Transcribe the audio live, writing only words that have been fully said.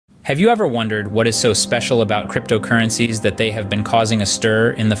Have you ever wondered what is so special about cryptocurrencies that they have been causing a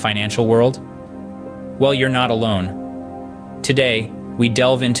stir in the financial world? Well, you're not alone. Today, we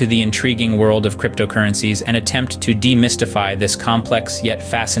delve into the intriguing world of cryptocurrencies and attempt to demystify this complex yet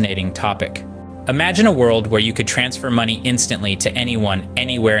fascinating topic. Imagine a world where you could transfer money instantly to anyone,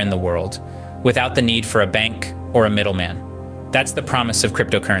 anywhere in the world, without the need for a bank or a middleman. That's the promise of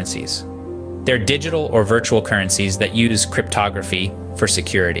cryptocurrencies. They're digital or virtual currencies that use cryptography for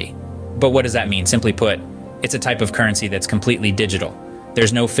security. But what does that mean? Simply put, it's a type of currency that's completely digital.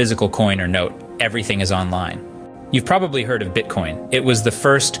 There's no physical coin or note. Everything is online. You've probably heard of Bitcoin. It was the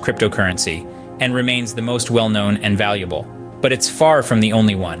first cryptocurrency and remains the most well-known and valuable. But it's far from the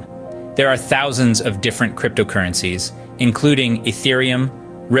only one. There are thousands of different cryptocurrencies, including Ethereum,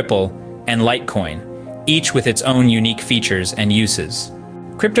 Ripple, and Litecoin, each with its own unique features and uses.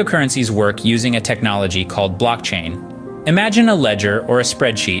 Cryptocurrencies work using a technology called blockchain. Imagine a ledger or a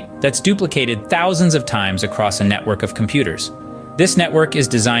spreadsheet that's duplicated thousands of times across a network of computers. This network is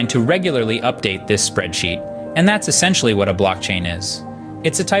designed to regularly update this spreadsheet, and that's essentially what a blockchain is.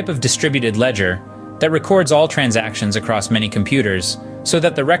 It's a type of distributed ledger that records all transactions across many computers so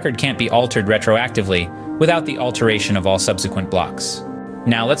that the record can't be altered retroactively without the alteration of all subsequent blocks.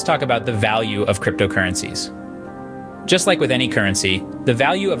 Now let's talk about the value of cryptocurrencies. Just like with any currency, the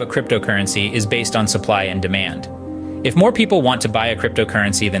value of a cryptocurrency is based on supply and demand. If more people want to buy a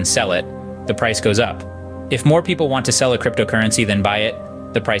cryptocurrency than sell it, the price goes up. If more people want to sell a cryptocurrency than buy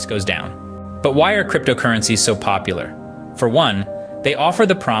it, the price goes down. But why are cryptocurrencies so popular? For one, they offer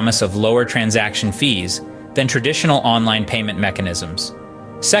the promise of lower transaction fees than traditional online payment mechanisms.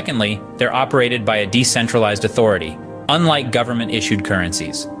 Secondly, they're operated by a decentralized authority, unlike government-issued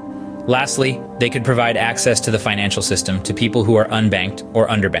currencies. Lastly, they could provide access to the financial system to people who are unbanked or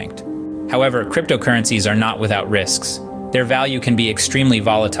underbanked. However, cryptocurrencies are not without risks. Their value can be extremely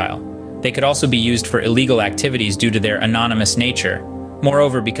volatile. They could also be used for illegal activities due to their anonymous nature.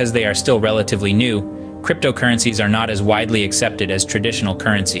 Moreover, because they are still relatively new, cryptocurrencies are not as widely accepted as traditional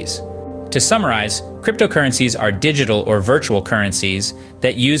currencies. To summarize, cryptocurrencies are digital or virtual currencies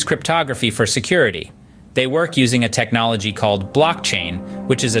that use cryptography for security. They work using a technology called blockchain,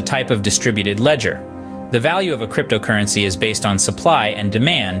 which is a type of distributed ledger. The value of a cryptocurrency is based on supply and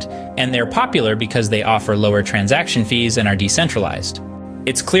demand, and they're popular because they offer lower transaction fees and are decentralized.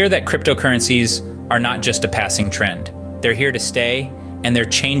 It's clear that cryptocurrencies are not just a passing trend. They're here to stay, and they're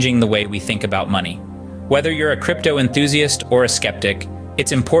changing the way we think about money. Whether you're a crypto enthusiast or a skeptic,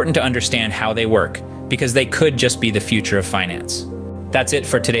 it's important to understand how they work, because they could just be the future of finance. That's it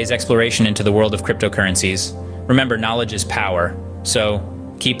for today's exploration into the world of cryptocurrencies. Remember, knowledge is power, so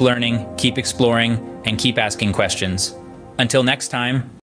keep learning, keep exploring, and keep asking questions. Until next time.